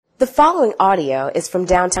The following audio is from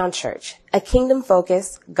Downtown Church, a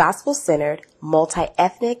kingdom-focused, gospel-centered,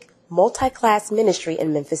 multi-ethnic, multi-class ministry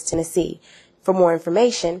in Memphis, Tennessee. For more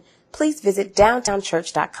information, please visit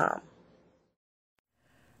downtownchurch.com.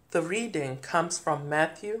 The reading comes from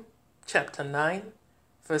Matthew chapter 9,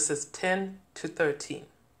 verses 10 to 13.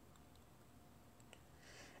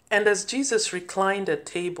 And as Jesus reclined at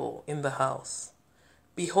table in the house,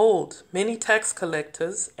 behold, many tax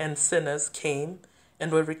collectors and sinners came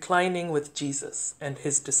and were reclining with Jesus and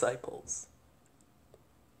his disciples.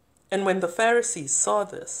 And when the Pharisees saw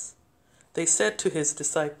this, they said to his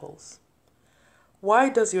disciples, "Why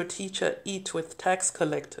does your teacher eat with tax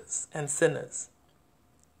collectors and sinners?"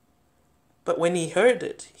 But when he heard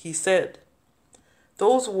it, he said,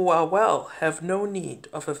 "Those who are well have no need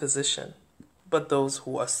of a physician, but those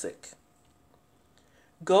who are sick.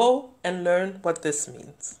 Go and learn what this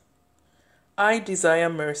means. I desire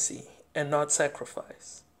mercy and not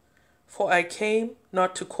sacrifice, for I came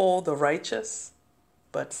not to call the righteous,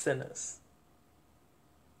 but sinners."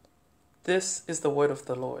 This is the word of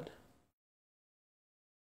the Lord.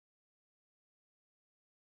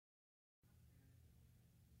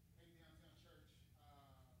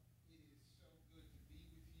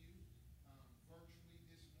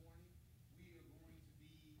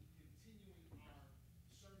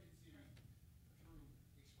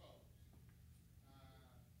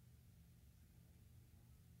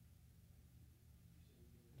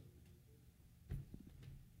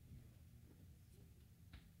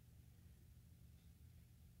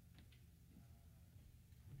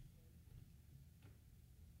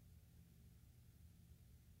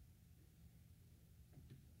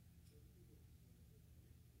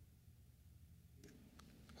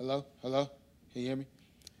 Hello? Hello? Can you hear me?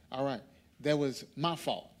 All right. That was my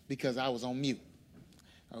fault because I was on mute.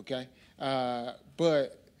 Okay?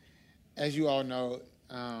 But as you all know,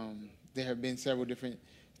 there have been several different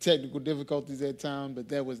technical difficulties at times, but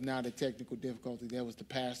that was not a technical difficulty. That was the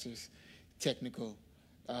pastor's technical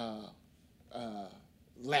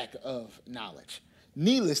lack of knowledge.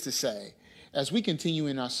 Needless to say, as we continue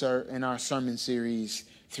in our sermon series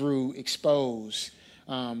through Expose,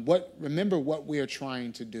 remember what we are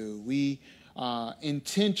trying to do. We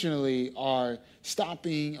intentionally are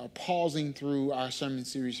stopping or pausing through our sermon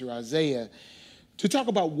series through Isaiah to talk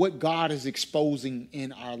about what God is exposing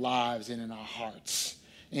in our lives and in our hearts.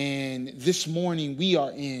 And this morning we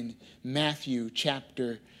are in Matthew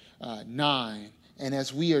chapter 9. And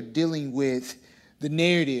as we are dealing with the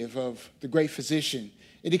narrative of the great physician,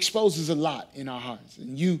 it exposes a lot in our hearts.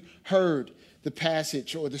 And you heard the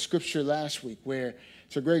passage or the scripture last week where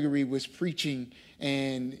Sir Gregory was preaching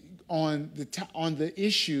and on the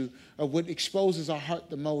issue of what exposes our heart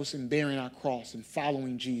the most in bearing our cross and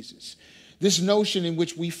following Jesus. This notion in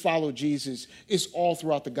which we follow Jesus is all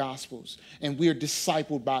throughout the Gospels, and we are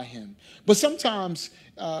discipled by him. But sometimes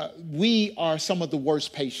we are some of the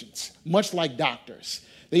worst patients, much like doctors.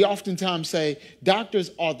 They oftentimes say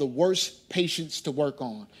doctors are the worst patients to work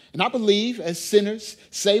on. And I believe as sinners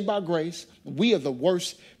saved by grace, we are the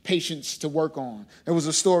worst patients to work on. There was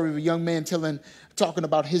a story of a young man talking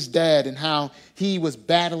about his dad and how he was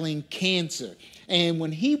battling cancer. And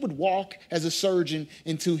when he would walk as a surgeon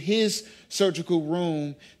into his surgical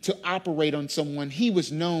room to operate on someone, he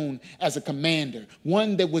was known as a commander,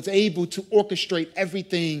 one that was able to orchestrate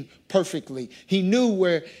everything perfectly. He knew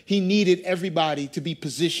where he needed everybody to be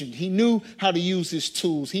positioned. He knew how to use his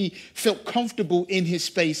tools. He felt comfortable in his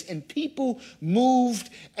space, and people moved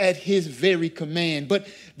at his very command. But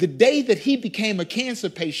the day that he became a cancer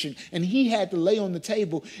patient and he had to lay on the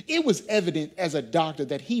table, it was evident as a doctor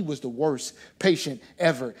that he was the worst patient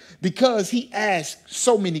ever because he asked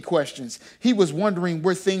so many questions. He was wondering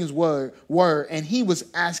where things were, and he was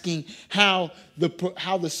asking how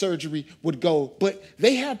the surgery would go. But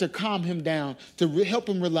they had to calm him down to help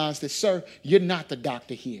him realize that, sir, you're not the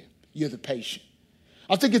doctor here. You're the patient.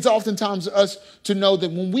 I think it's oftentimes us to know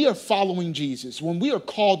that when we are following Jesus, when we are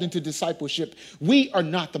called into discipleship, we are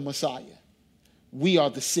not the Messiah. We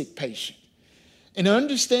are the sick patient. And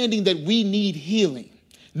understanding that we need healing,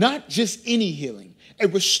 not just any healing, a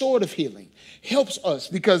restorative healing, helps us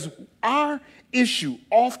because our issue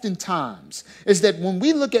oftentimes is that when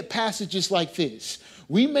we look at passages like this,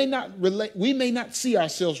 we may not see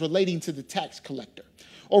ourselves relating to the tax collector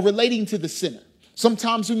or relating to the sinner.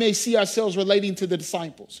 Sometimes we may see ourselves relating to the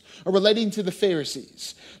disciples or relating to the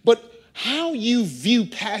Pharisees. But how you view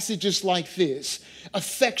passages like this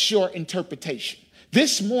affects your interpretation.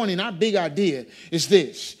 This morning, our big idea is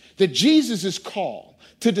this, that Jesus' call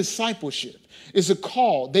to discipleship is a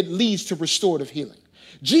call that leads to restorative healing.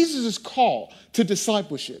 Jesus' call to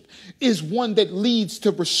discipleship is one that leads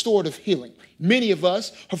to restorative healing. Many of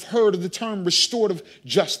us have heard of the term restorative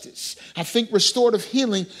justice. I think restorative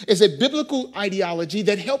healing is a biblical ideology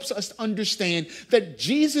that helps us understand that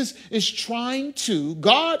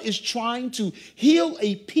God is trying to heal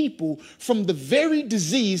a people from the very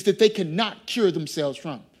disease that they cannot cure themselves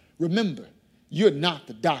from. Remember, you're not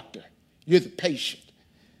the doctor. You're the patient.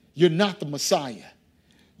 You're not the Messiah.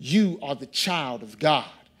 You are the child of God.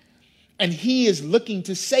 And he is looking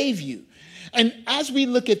to save you. And as we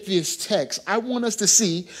look at this text, I want us to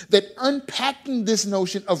see that unpacking this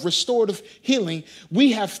notion of restorative healing,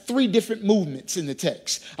 we have three different movements in the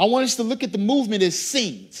text. I want us to look at the movement as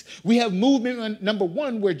scenes. We have movement number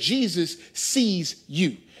one where Jesus sees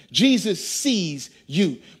you. Jesus sees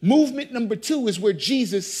you. Movement number two is where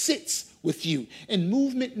Jesus sits with you. And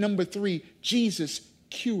movement number three, Jesus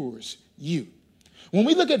cures you. When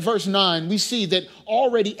we look at verse 9, we see that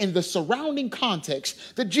already in the surrounding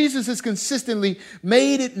context that Jesus has consistently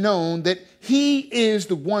made it known that he is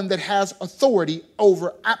the one that has authority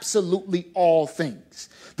over absolutely all things.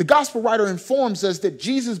 The gospel writer informs us that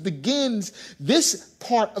Jesus begins this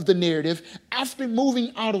part of the narrative after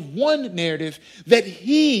moving out of one narrative that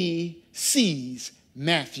he sees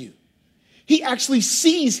Matthew. He actually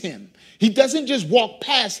sees him. He doesn't just walk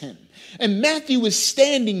past him. And Matthew is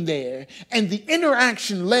standing there, and the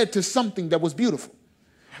interaction led to something that was beautiful.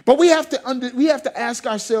 But we have to ask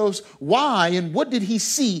ourselves why and what did he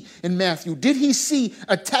see in Matthew? Did he see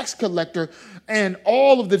a tax collector and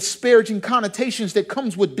all of the disparaging connotations that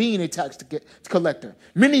comes with being a tax collector?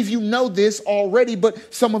 Many of you know this already,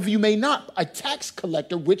 but some of you may not. A tax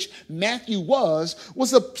collector, which Matthew was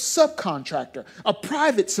a subcontractor, a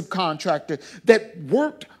private subcontractor that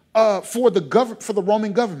worked for the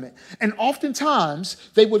Roman government. And oftentimes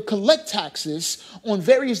they would collect taxes on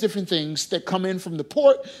various different things that come in from the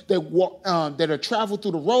port, that are traveled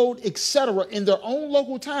through the road, etc., in their own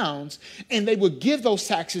local towns, and they would give those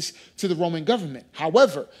taxes to the Roman government.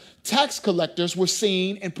 However, tax collectors were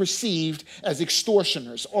seen and perceived as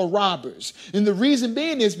extortioners or robbers. And the reason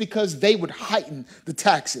being is because they would heighten the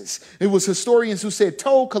taxes. It was historians who said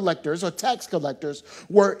toll collectors or tax collectors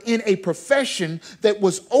were in a profession that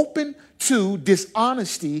was open to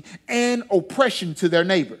dishonesty and oppression to their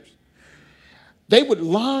neighbors. They would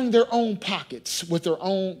line their own pockets with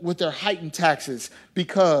their heightened taxes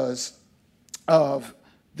because of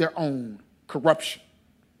their own corruption.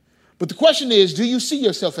 But the question is, do you see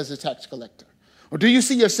yourself as a tax collector? Or do you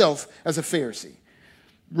see yourself as a Pharisee?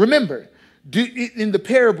 Remember, in the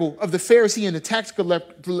parable of the Pharisee and the tax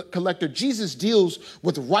collector, Jesus deals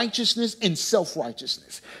with righteousness and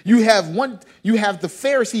self-righteousness. You have the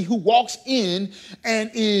Pharisee who walks in and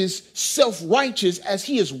is self-righteous as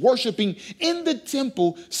he is worshiping in the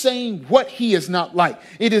temple, saying what he is not like.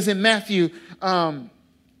 It is in Matthew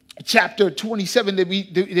chapter 27 that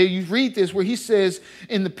you read this, where he says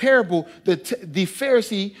in the parable that the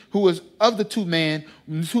Pharisee who was of the two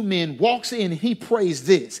men walks in and he prays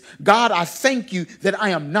this: God, I thank you that I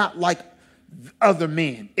am not like other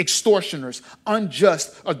men, extortioners,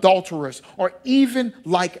 unjust, adulterers, or even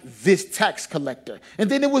like this tax collector.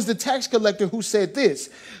 And then it was the tax collector who said this,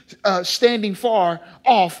 standing far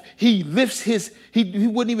off, he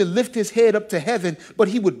wouldn't even lift his head up to heaven, but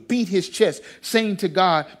he would beat his chest, saying to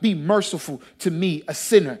God, be merciful to me, a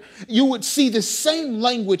sinner. You would see the same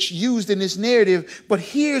language used in this narrative, but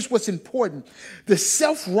here's what's important. The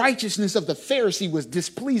self-righteousness of the Pharisee was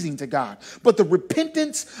displeasing to God, but the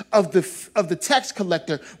repentance of the tax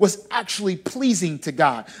collector was actually pleasing to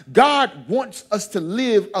God. God wants us to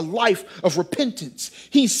live a life of repentance.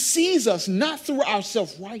 He sees us not through our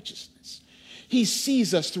self-righteousness. He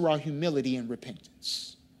sees us through our humility and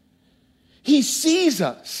repentance. He sees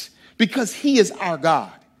us because he is our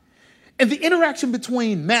God. And the interaction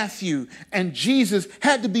between Matthew and Jesus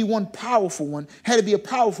had to be a powerful one,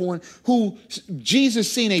 who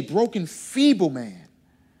Jesus, seeing a broken, feeble man,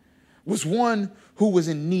 was one who was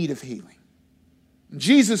in need of healing.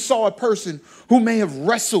 Jesus saw a person who may have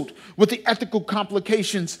wrestled with the ethical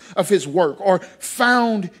complications of his work or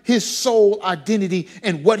found his sole identity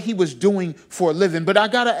in what he was doing for a living. But I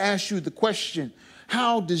got to ask you the question,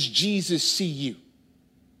 how does Jesus see you?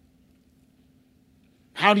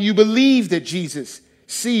 How do you believe that Jesus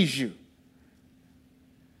sees you?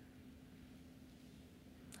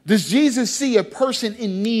 Does Jesus see a person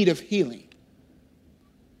in need of healing?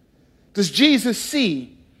 Does Jesus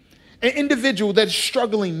see an individual that is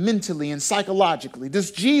struggling mentally and psychologically? Does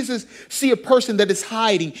Jesus see a person that is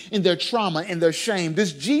hiding in their trauma and their shame?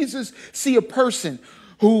 Does Jesus see a person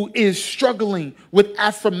who is struggling with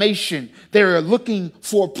affirmation. They're looking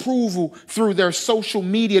for approval through their social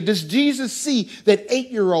media. Does Jesus see that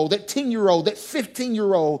 8-year-old, that 10-year-old, that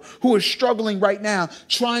 15-year-old who is struggling right now,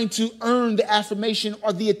 trying to earn the affirmation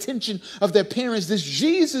or the attention of their parents? Does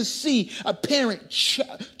Jesus see a parent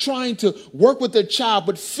trying to work with their child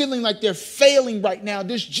but feeling like they're failing right now?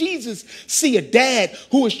 Does Jesus see a dad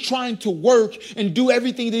who is trying to work and do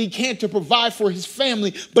everything that he can to provide for his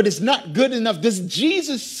family but is not good enough? Does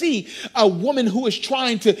Jesus see a woman who is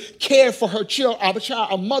trying to care for her child,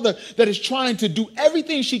 a mother that is trying to do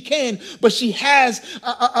everything she can, but she has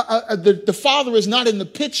the father is not in the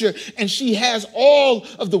picture, and she has all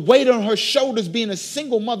of the weight on her shoulders being a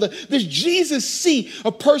single mother? Does Jesus see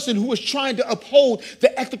a person who is trying to uphold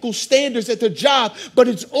the ethical standards at their job, but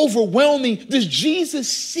it's overwhelming? Does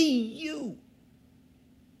Jesus see you?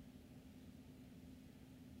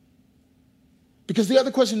 Because the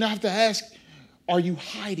other question I have to ask, are you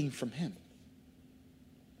hiding from him?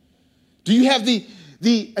 Do you have the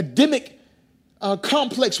Edenic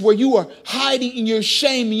complex where you are hiding in your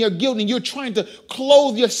shame and your guilt, and you're trying to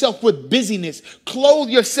clothe yourself with busyness, clothe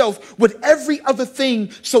yourself with every other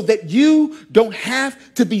thing so that you don't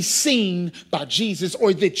have to be seen by Jesus,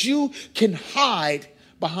 or that you can hide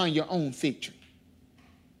behind your own fig tree?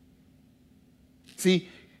 See,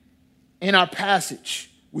 in our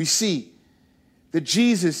passage, we see that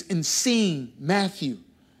Jesus, in seeing Matthew,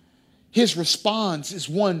 his response is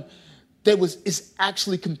one that is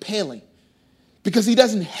actually compelling, because he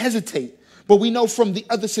doesn't hesitate. But we know from the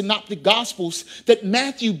other synoptic gospels that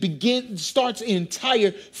Matthew starts an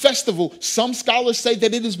entire festival. Some scholars say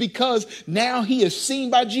that it is because now he is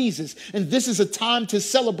seen by Jesus, and this is a time to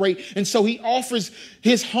celebrate. And so he offers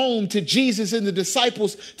his home to Jesus and the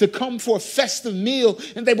disciples to come for a festive meal,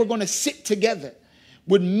 and they were going to sit together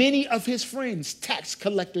with many of his friends, tax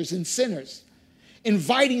collectors and sinners,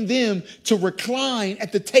 inviting them to recline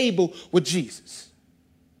at the table with Jesus.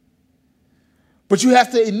 But you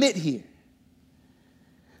have to admit here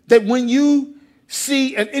that when you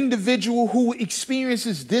see an individual who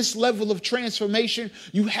experiences this level of transformation,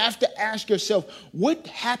 you have to ask yourself, what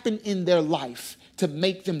happened in their life to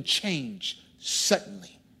make them change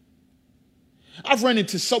suddenly? I've run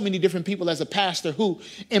into so many different people as a pastor who,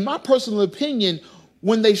 in my personal opinion,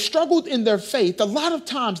 when they struggled in their faith, a lot of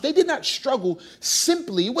times they did not struggle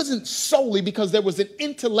simply. It wasn't solely because there was an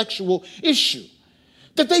intellectual issue.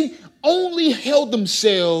 That they only held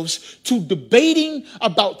themselves to debating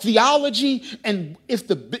about theology, and if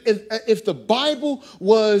the Bible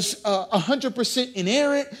was 100%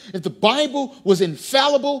 inerrant, if the Bible was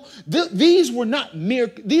infallible, these weren't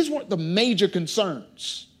the major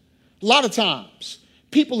concerns. A lot of times,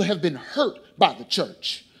 people have been hurt by the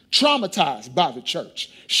church, traumatized by the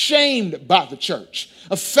church, shamed by the church,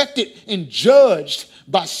 affected and judged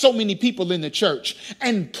by so many people in the church.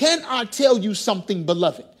 And can I tell you something,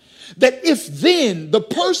 beloved? That if then the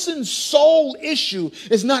person's sole issue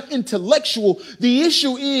is not intellectual, the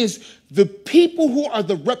issue is the people who are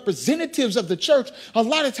the representatives of the church. A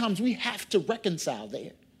lot of times we have to reconcile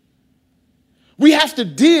there. We have to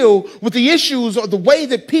deal with the issues or the way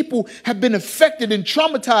that people have been affected and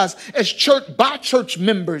traumatized as church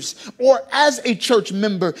members or as a church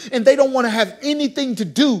member, and they don't want to have anything to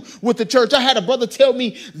do with the church. I had a brother tell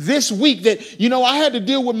me this week that, I had to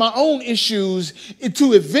deal with my own issues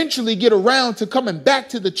to eventually get around to coming back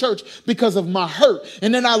to the church because of my hurt.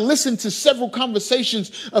 And then I listened to several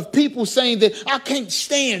conversations of people saying that I can't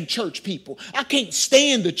stand church people. I can't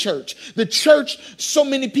stand the church. The church, so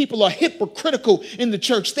many people are hypocritical in the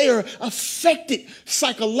church. They are affected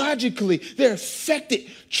psychologically. They're affected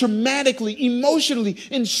traumatically, emotionally,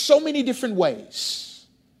 in so many different ways.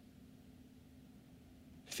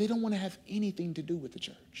 They don't want to have anything to do with the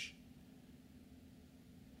church.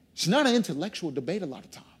 It's not an intellectual debate a lot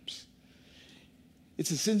of times.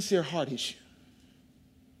 It's a sincere heart issue.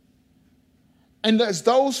 And as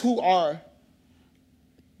those who are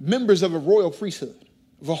members of a royal priesthood,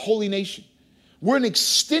 of a holy nation, we're an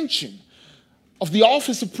extension of the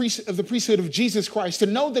office of the priesthood of Jesus Christ, to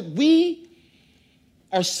know that we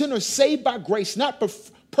are sinners saved by grace, not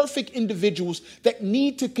perfect individuals that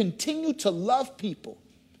need to continue to love people,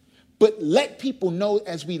 but let people know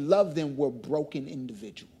as we love them, we're broken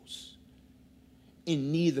individuals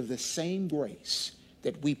in need of the same grace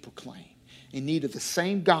that we proclaim, in need of the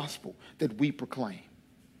same gospel that we proclaim.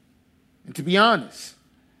 And to be honest,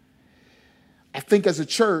 I think as a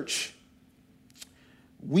church,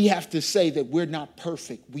 we have to say that we're not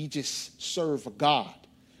perfect. We just serve a God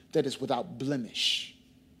that is without blemish.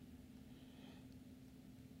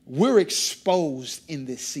 We're exposed in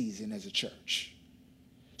this season as a church.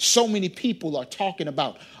 So many people are talking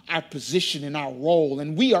about our position and our role,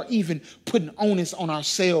 and we are even putting onus on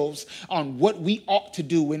ourselves on what we ought to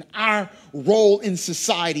do and our role in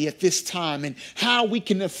society at this time and how we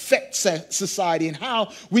can affect society and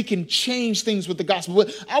how we can change things with the gospel.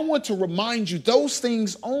 But I want to remind you, those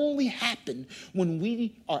things only happen when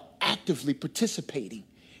we are actively participating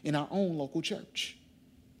in our own local church.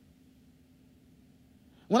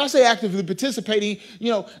 When I say actively participating,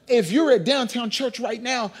 if you're at Downtown Church right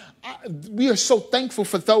now, we are so thankful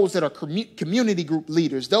for those that are community group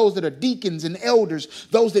leaders, those that are deacons and elders,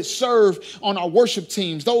 those that serve on our worship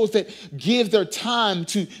teams, those that give their time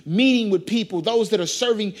to meeting with people, those that are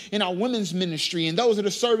serving in our women's ministry, and those that are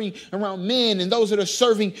serving around men, and those that are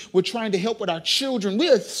serving with trying to help with our children. We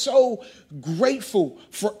are so grateful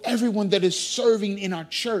for everyone that is serving in our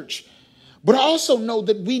church. But I also know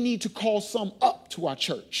that we need to call some up to our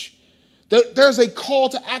church. There's a call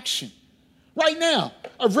to action. Right now,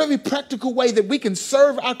 a very practical way that we can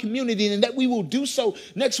serve our community and that we will do so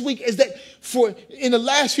next week is that in the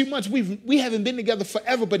last few months, we haven't been together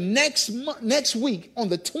forever, but next week on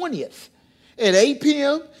the 20th at 8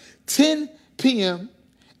 p.m., 10 p.m.,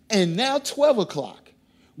 and now 12 o'clock,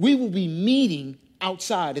 we will be meeting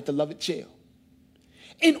outside at the Lovett Jail.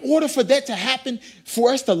 In order for that to happen,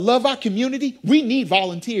 for us to love our community, we need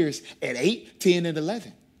volunteers at 8, 10, and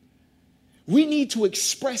 11. We need to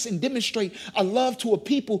express and demonstrate a love to a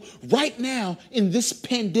people right now in this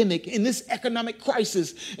pandemic, in this economic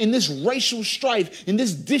crisis, in this racial strife, in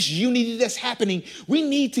this disunity that's happening. We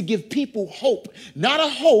need to give people hope, not a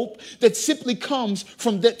hope that simply comes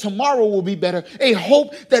from that tomorrow will be better, a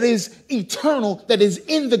hope that is eternal, that is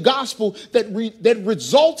in the gospel, that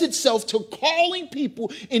results itself to calling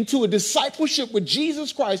people into a discipleship with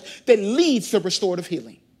Jesus Christ that leads to restorative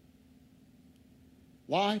healing.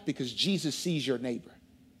 Why? Because Jesus sees your neighbor.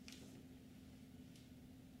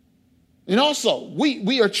 And also,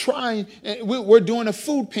 we are trying, we're doing a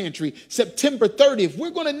food pantry September 30th. We're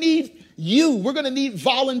going to need you. We're going to need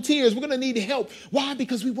volunteers. We're going to need help. Why?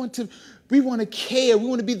 Because we want to care. We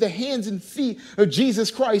want to be the hands and feet of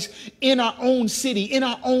Jesus Christ in our own city, in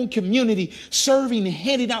our own community, serving and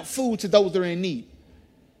handing out food to those that are in need.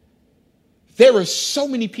 There are so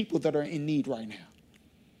many people that are in need right now.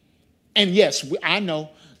 And yes, I know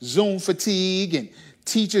Zoom fatigue and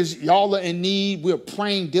teachers, y'all are in need. We're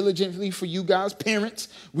praying diligently for you guys. Parents,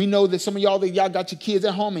 we know that some of y'all got your kids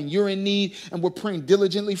at home and you're in need, and we're praying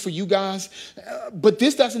diligently for you guys. But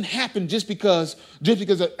this doesn't happen just because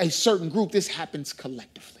a certain group. This happens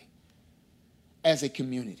collectively as a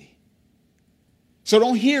community. So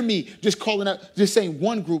don't hear me just calling out, just saying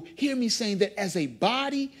one group. Hear me saying that as a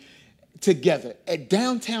body together at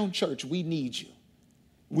Downtown Church, we need you.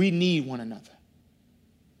 We need one another.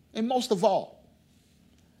 And most of all,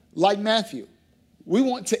 like Matthew, we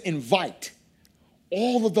want to invite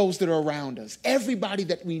all of those that are around us, everybody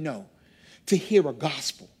that we know, to hear a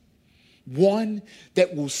gospel. One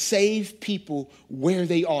that will save people where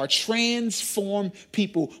they are, transform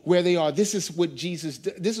people where they are. This is what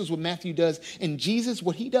Matthew does. And Jesus,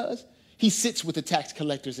 what he does, he sits with the tax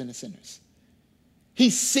collectors and the sinners. He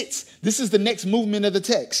sits. This is the next movement of the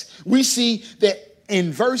text. We see that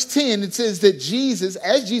in verse 10, it says that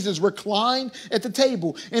as Jesus reclined at the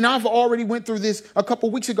table, and I've already went through this a couple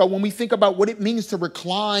weeks ago when we think about what it means to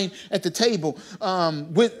recline at the table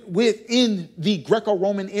within the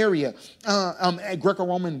Greco-Roman area,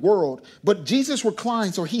 Greco-Roman world. But Jesus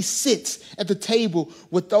reclines, or he sits at the table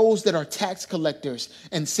with those that are tax collectors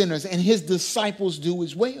and sinners, and his disciples do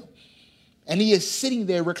as well. And he is sitting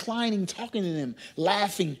there reclining, talking to them,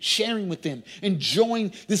 laughing, sharing with them,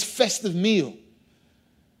 enjoying this festive meal.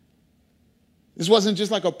 This wasn't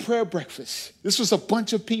just like a prayer breakfast. This was a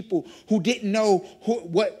bunch of people who didn't know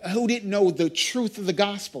who didn't know the truth of the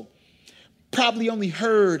gospel. Probably only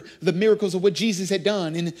heard the miracles of what Jesus had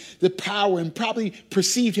done and the power, and probably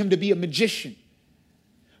perceived him to be a magician.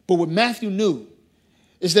 But what Matthew knew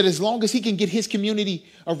is that as long as he can get his community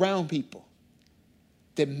around people,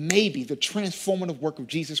 that maybe the transformative work of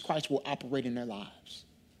Jesus Christ will operate in their lives.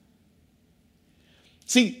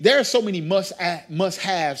 See, there are so many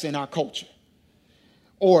must-haves in our culture,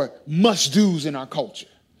 or must-dos in our culture.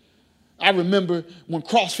 I remember when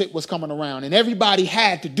CrossFit was coming around and everybody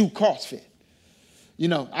had to do CrossFit.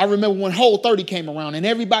 I remember when Whole30 came around and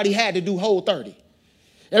everybody had to do Whole30.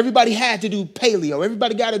 Everybody had to do paleo.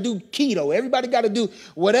 Everybody got to do keto. Everybody got to do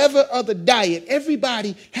whatever other diet.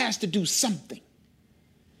 Everybody has to do something.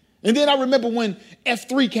 And then I remember when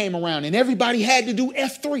F3 came around and everybody had to do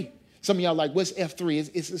F3. Some of y'all like, what's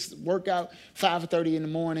F3? It's this workout 5:30 in the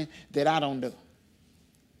morning that I don't do.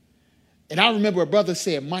 And I remember a brother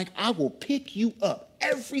said, Mike, I will pick you up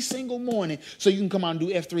every single morning so you can come out and do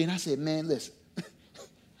F3. And I said, man, listen,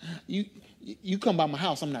 you come by my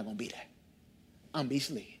house, I'm not going to be there. I'm going to be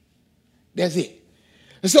asleep. That's it.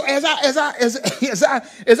 And so as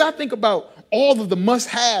I think about all of the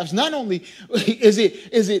must-haves, not only is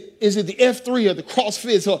it the F3 or the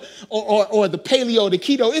CrossFit or the paleo, the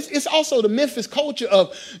keto, it's also the Memphis culture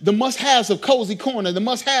of the must-haves of Cozy Corner, the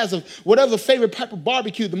must-haves of whatever favorite type of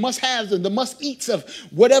barbecue, the must-haves and the must-eats of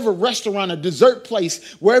whatever restaurant or dessert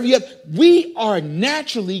place, wherever you have. We are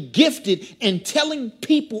naturally gifted in telling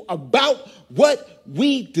people about what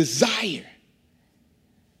we desire.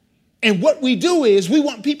 And what we do is we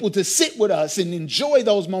want people to sit with us and enjoy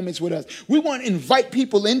those moments with us. We want to invite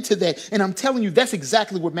people into that. And I'm telling you, that's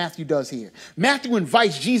exactly what Matthew does here. Matthew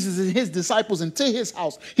invites Jesus and his disciples into his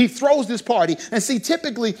house. He throws this party. And see,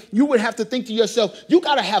 typically you would have to think to yourself, you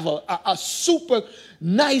got to have a super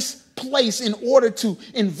nice place in order to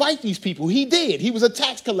invite these people. He did. He was a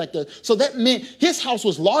tax collector. So that meant his house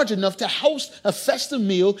was large enough to host a festive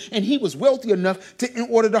meal, and he was wealthy enough in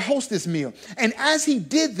order to host this meal. And as he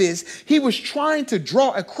did this, he was trying to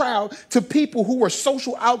draw a crowd to people who were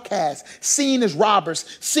social outcasts, seen as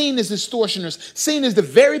robbers, seen as extortioners, seen as the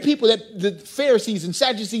very people that the Pharisees and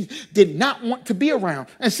Sadducees did not want to be around.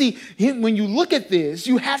 And see, when you look at this,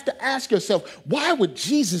 you have to ask yourself, why would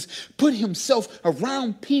Jesus put himself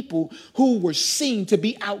around people who were seen to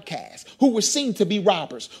be outcasts, who were seen to be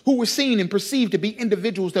robbers, who were seen and perceived to be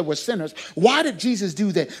individuals that were sinners? Why did Jesus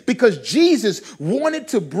do that? Because Jesus wanted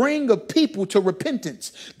to bring a people to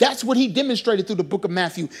repentance. That's what he demonstrated through the book of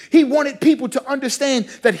Matthew. He wanted people to understand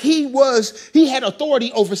that he had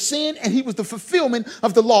authority over sin, and he was the fulfillment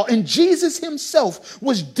of the law. And Jesus himself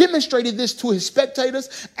was demonstrated this to his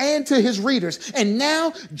spectators and to his readers. And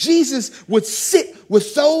now Jesus would sit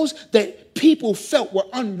with those that people felt were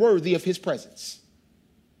unworthy of his presence.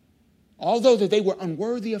 Although that they were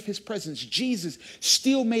unworthy of his presence, Jesus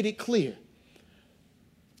still made it clear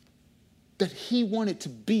that he wanted to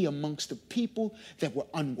be amongst the people that were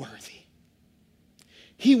unworthy.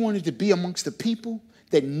 He wanted to be amongst the people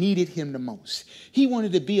that needed him the most. He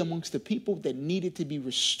wanted to be amongst the people that needed to be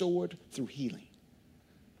restored through healing.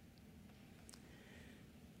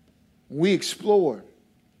 We explore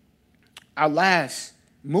our last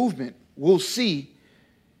movement, we'll see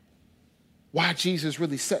why Jesus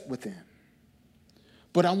really sat with them.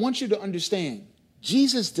 But I want you to understand,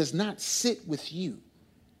 Jesus does not sit with you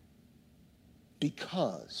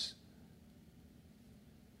because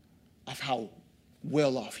of how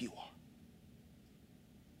well off you are,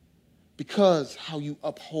 because how you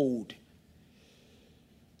uphold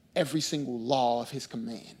every single law of his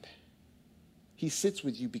command. He sits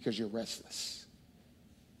with you because you're restless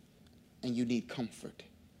and you need comfort.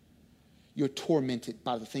 You're tormented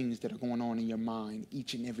by the things that are going on in your mind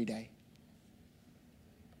each and every day.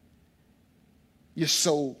 You're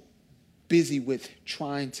so busy with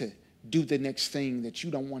trying to do the next thing that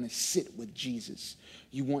you don't want to sit with Jesus.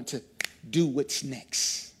 You want to do what's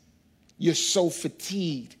next. You're so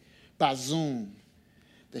fatigued by Zoom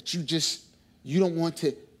that you don't want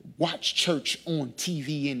to watch church on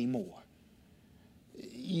TV anymore.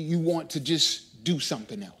 You want to just do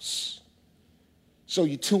something else. So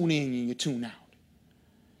you tune in and you tune out.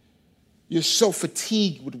 You're so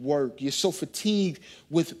fatigued with work. You're so fatigued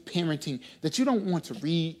with parenting that you don't want to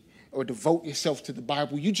read or devote yourself to the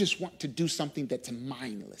Bible. You just want to do something that's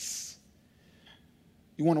mindless.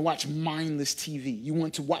 You want to watch mindless TV. You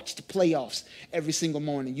want to watch the playoffs every single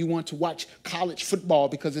morning. You want to watch college football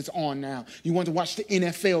because it's on now. You want to watch the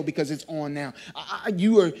NFL because it's on now.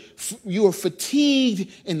 You are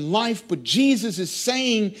fatigued in life, but Jesus is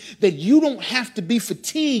saying that you don't have to be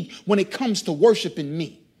fatigued when it comes to worshiping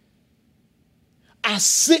me. I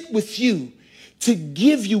sit with you to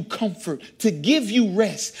give you comfort, to give you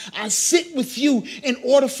rest. I sit with you in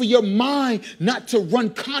order for your mind not to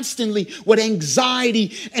run constantly with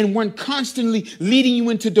anxiety and run constantly leading you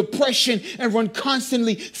into depression and run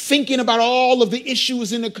constantly thinking about all of the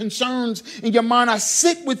issues and the concerns in your mind. I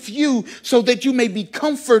sit with you so that you may be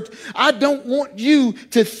comfort. I don't want you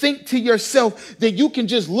to think to yourself that you can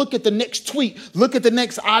just look at the next tweet, look at the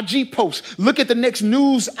next IG post, look at the next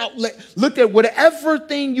news outlet, look at whatever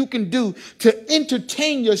thing you can do to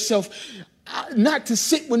entertain yourself, not to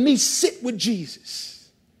sit with me, sit with Jesus.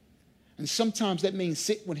 And sometimes that means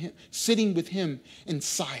sitting with him in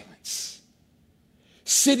silence.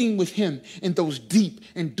 sitting with him in those deep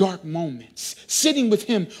and dark moments, sitting with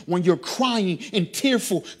him when you're crying and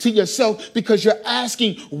tearful to yourself because you're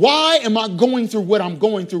asking, why am I going through what I'm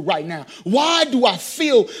going through right now? Why do I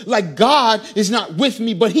feel like God is not with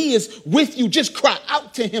me, but he is with you? Just cry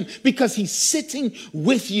out to him because he's sitting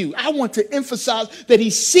with you. I want to emphasize that he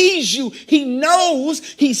sees you. He knows,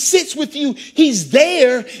 he sits with you. He's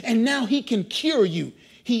there, and now he can cure you.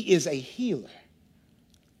 He is a healer.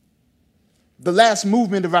 The last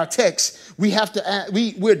movement of our text,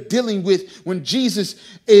 we're dealing with when Jesus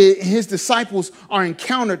and his disciples are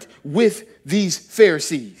encountered with these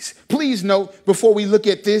Pharisees. Please note, before we look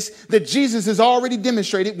at this, that Jesus has already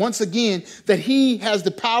demonstrated once again that he has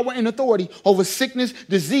the power and authority over sickness,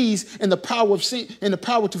 disease, and the power of sin, and the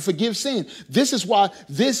power to forgive sin. This is why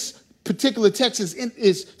this particular text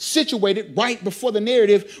is situated right before the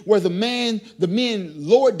narrative where the men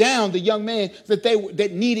lowered down the young man that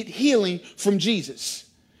needed healing from Jesus.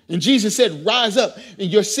 And Jesus said, rise up and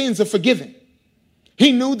your sins are forgiven.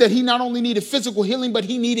 He knew that he not only needed physical healing, but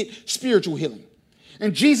he needed spiritual healing.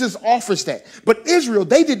 And Jesus offers that. But Israel,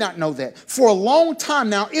 they did not know that. For a long time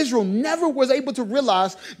now, Israel never was able to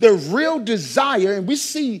realize their real desire. And we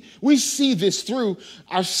see this through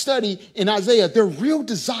our study in Isaiah, their real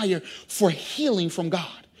desire for healing from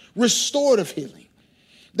God, restorative healing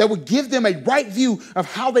that would give them a right view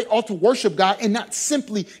of how they ought to worship God and not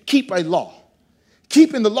simply keep a law.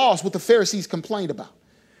 Keeping the law is what the Pharisees complained about.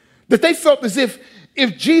 That they felt as if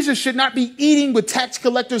Jesus should not be eating with tax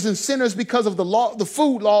collectors and sinners because of the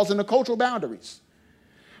food laws and the cultural boundaries.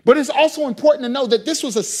 But it's also important to know that this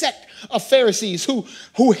was a sect of Pharisees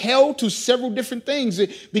who held to several different things,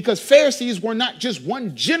 because Pharisees were not just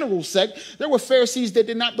one general sect. There were Pharisees that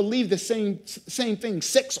did not believe the same thing,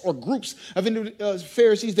 sects or groups of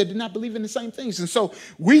Pharisees that did not believe in the same things. And so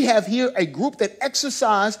we have here a group that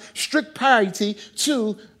exercised strict piety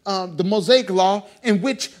to the Mosaic law, in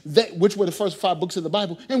which were the first 5 books of the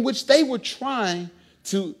Bible, in which they were trying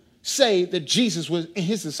to say that Jesus and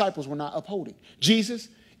his disciples were not upholding. Jesus,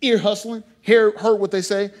 ear hustling, heard what they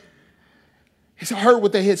say, heard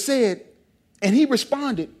what they had said, and he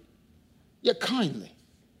responded, yet kindly,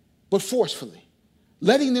 but forcefully,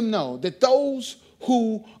 letting them know that those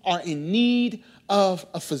who are in need of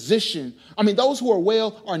a physician, those who are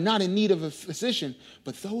well are not in need of a physician,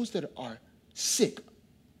 but those that are sick,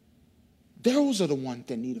 those are the ones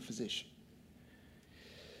that need a physician.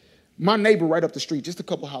 My neighbor right up the street, just a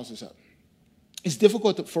couple houses up, it's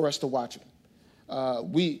difficult for us to watch him.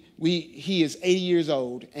 He is 80 years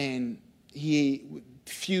old, and a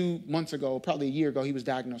few months ago, probably a year ago, he was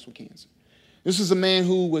diagnosed with cancer. This is a man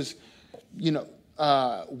who was, late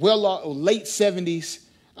 70s.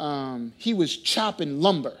 He was chopping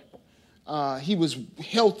lumber. He was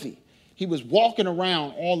healthy. He was walking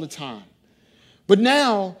around all the time. But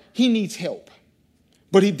now he needs help.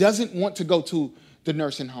 But he doesn't want to go to the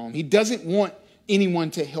nursing home. He doesn't want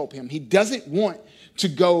anyone to help him. He doesn't want to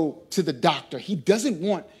go to the doctor. He doesn't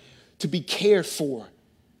want to be cared for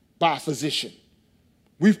by a physician.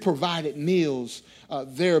 We've provided meals.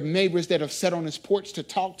 There are neighbors that have sat on his porch to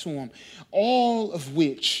talk to him, all of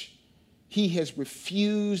which he has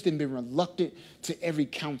refused and been reluctant to every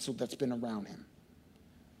counsel that's been around him.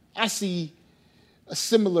 I see a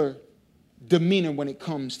similar demeanor when it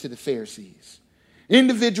comes to the Pharisees.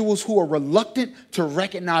 Individuals who are reluctant to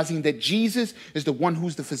recognizing that Jesus is the one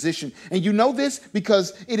who's the physician. And you know this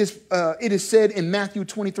because it is said in Matthew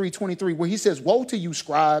 23:23, where he says, woe to you,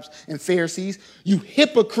 scribes and Pharisees, you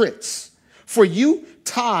hypocrites, for you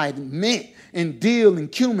tithe mint and dill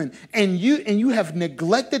and cumin, and you have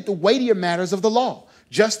neglected the weightier matters of the law,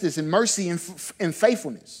 justice and mercy and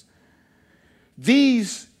faithfulness.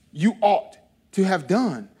 These you ought to have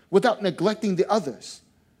done without neglecting the others.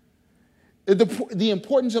 The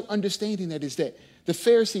importance of understanding that is that the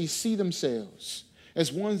Pharisees see themselves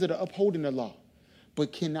as ones that are upholding the law,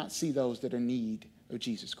 but cannot see those that are in need of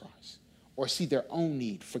Jesus Christ, or see their own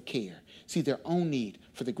need for care, see their own need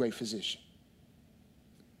for the great physician.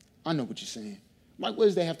 I know what you're saying. Mike, what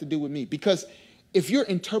does that have to do with me? Because if you're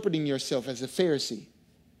interpreting yourself as a Pharisee,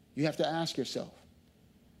 you have to ask yourself,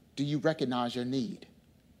 do you recognize your need?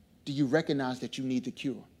 Do you recognize that you need the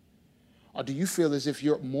cure? Or do you feel as if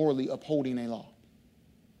you're morally upholding a law?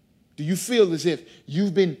 Do you feel as if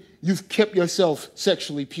you've kept yourself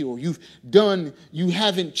sexually pure? You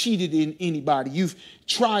haven't cheated in anybody. You've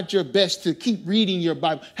tried your best to keep reading your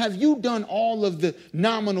Bible. Have you done all of the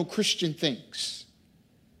nominal Christian things?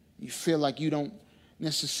 You feel like you don't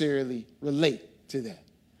necessarily relate to that.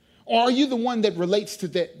 Or are you the one that relates to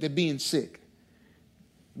that being sick?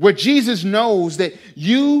 Where Jesus knows that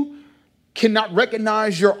you cannot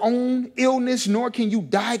recognize your own illness, nor can you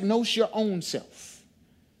diagnose your own self.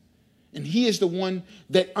 And he is the one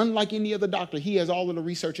that, unlike any other doctor, he has all of the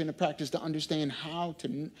research and the practice to understand how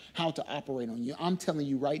to operate on you. I'm telling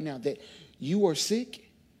you right now that you are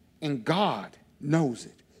sick and God knows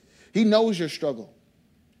it. He knows your struggle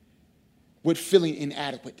with feeling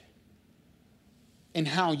inadequate and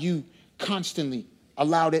how you constantly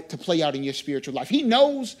allowed it to play out in your spiritual life. He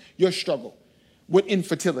knows your struggle with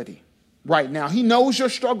infertility right now. He knows your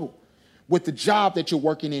struggle with the job that you're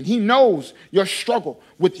working in. He knows your struggle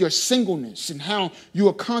with your singleness and how you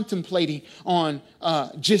are contemplating on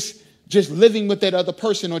just living with that other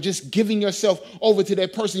person or just giving yourself over to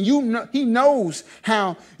that person. He knows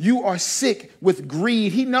how you are sick with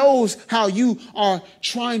greed. He knows how you are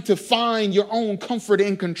trying to find your own comfort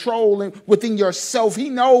and control within yourself. He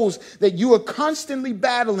knows that you are constantly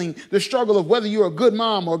battling the struggle of whether you're a good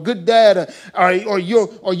mom or a good dad or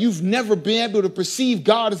you've never been able to perceive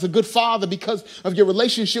God as a good father because of your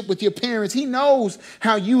relationship with your parents. He knows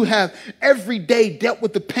how you have every day dealt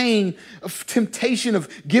with the pain of temptation of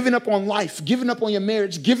giving up on life, giving up on your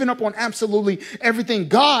marriage, giving up on absolutely everything.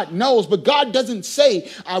 God knows, but God doesn't say,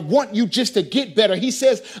 I want you just to get better. He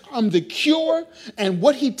says, I'm the cure. And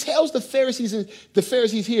what he tells the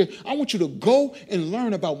Pharisees here, I want you to go and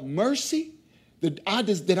learn about mercy, that I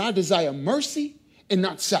desire mercy and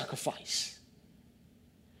not sacrifice.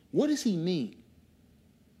 What does he mean?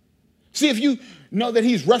 See, if you know that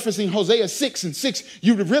he's referencing Hosea 6:6,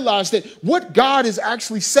 you would realize that what God is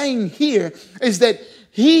actually saying here is that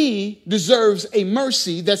he deserves a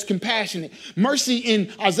mercy that's compassionate. Mercy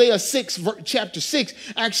in Isaiah 6, chapter 6,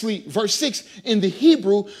 actually verse 6 in the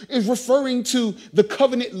Hebrew is referring to the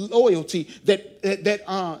covenant loyalty that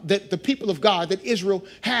the people of God, that Israel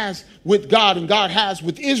has with God and God has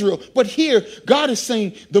with Israel. But here, God is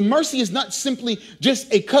saying the mercy is not simply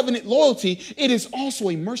just a covenant loyalty. It is also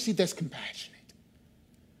a mercy that's compassionate,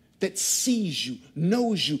 that sees you,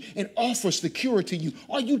 knows you, and offers the cure to you.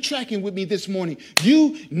 Are you tracking with me this morning?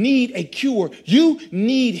 You need a cure. You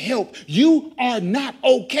need help. You are not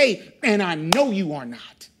okay, and I know you are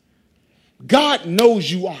not. God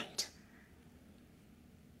knows you aren't.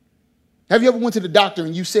 Have you ever went to the doctor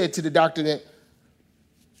and you said to the doctor that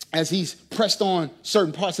as he's pressed on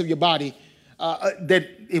certain parts of your body,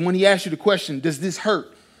 and when he asks you the question, does this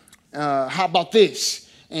hurt? How about this?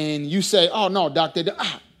 And you say, oh, no, doctor,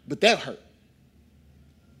 but that hurt.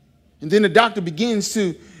 And then the doctor begins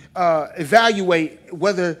to evaluate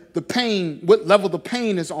whether the pain, what level the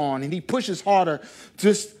pain is on, and he pushes harder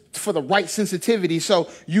just for the right sensitivity so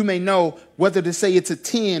you may know whether to say it's a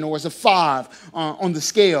 10 or it's a 5 on the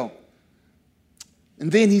scale.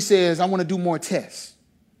 And then he says, I want to do more tests.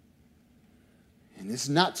 And it's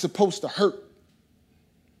not supposed to hurt.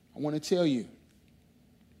 I want to tell you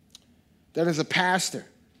that as a pastor,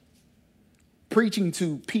 preaching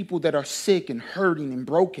to people that are sick and hurting and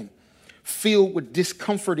broken, filled with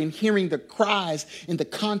discomfort and hearing the cries in the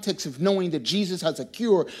context of knowing that Jesus has a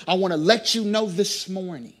cure, I want to let you know this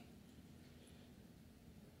morning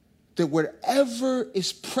that wherever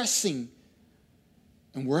is pressing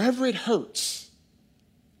and wherever it hurts,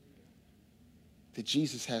 that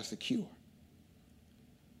Jesus has the cure,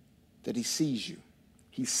 that he sees you,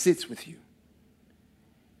 he sits with you.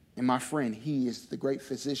 And my friend, he is the great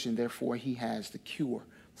physician, therefore he has the cure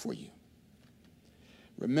for you.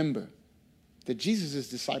 Remember that Jesus'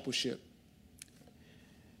 discipleship,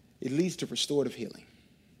 it leads to restorative healing.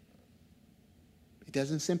 It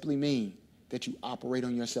doesn't simply mean that you operate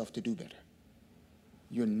on yourself to do better.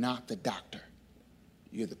 You're not the doctor.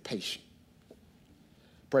 You're the patient.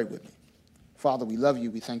 Pray with me. Father, we love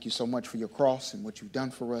you. We thank you so much for your cross and what you've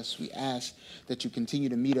done for us. We ask that you continue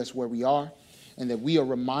to meet us where we are, and that we are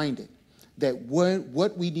reminded that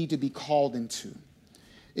what we need to be called into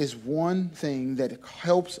is one thing that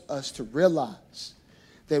helps us to realize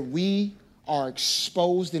that we are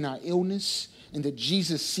exposed in our illness and that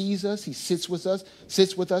Jesus sees us, he sits with us,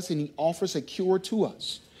 and he offers a cure to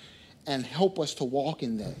us, and help us to walk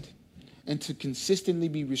in that and to consistently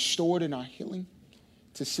be restored in our healing,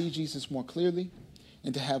 to see Jesus more clearly,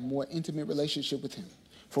 and to have more intimate relationship with him.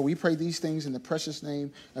 For we pray these things in the precious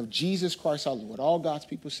name of Jesus Christ our Lord. All God's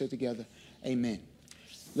people said together, amen.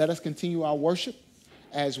 Let us continue our worship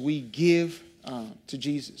as we give to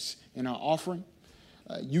Jesus in our offering.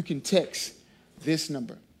 You can text this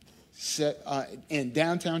number in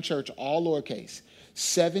Downtown Church, all lowercase,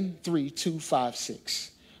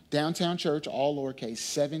 73256. Downtown Church, all lowercase,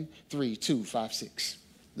 73256.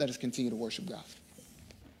 Let us continue to worship God.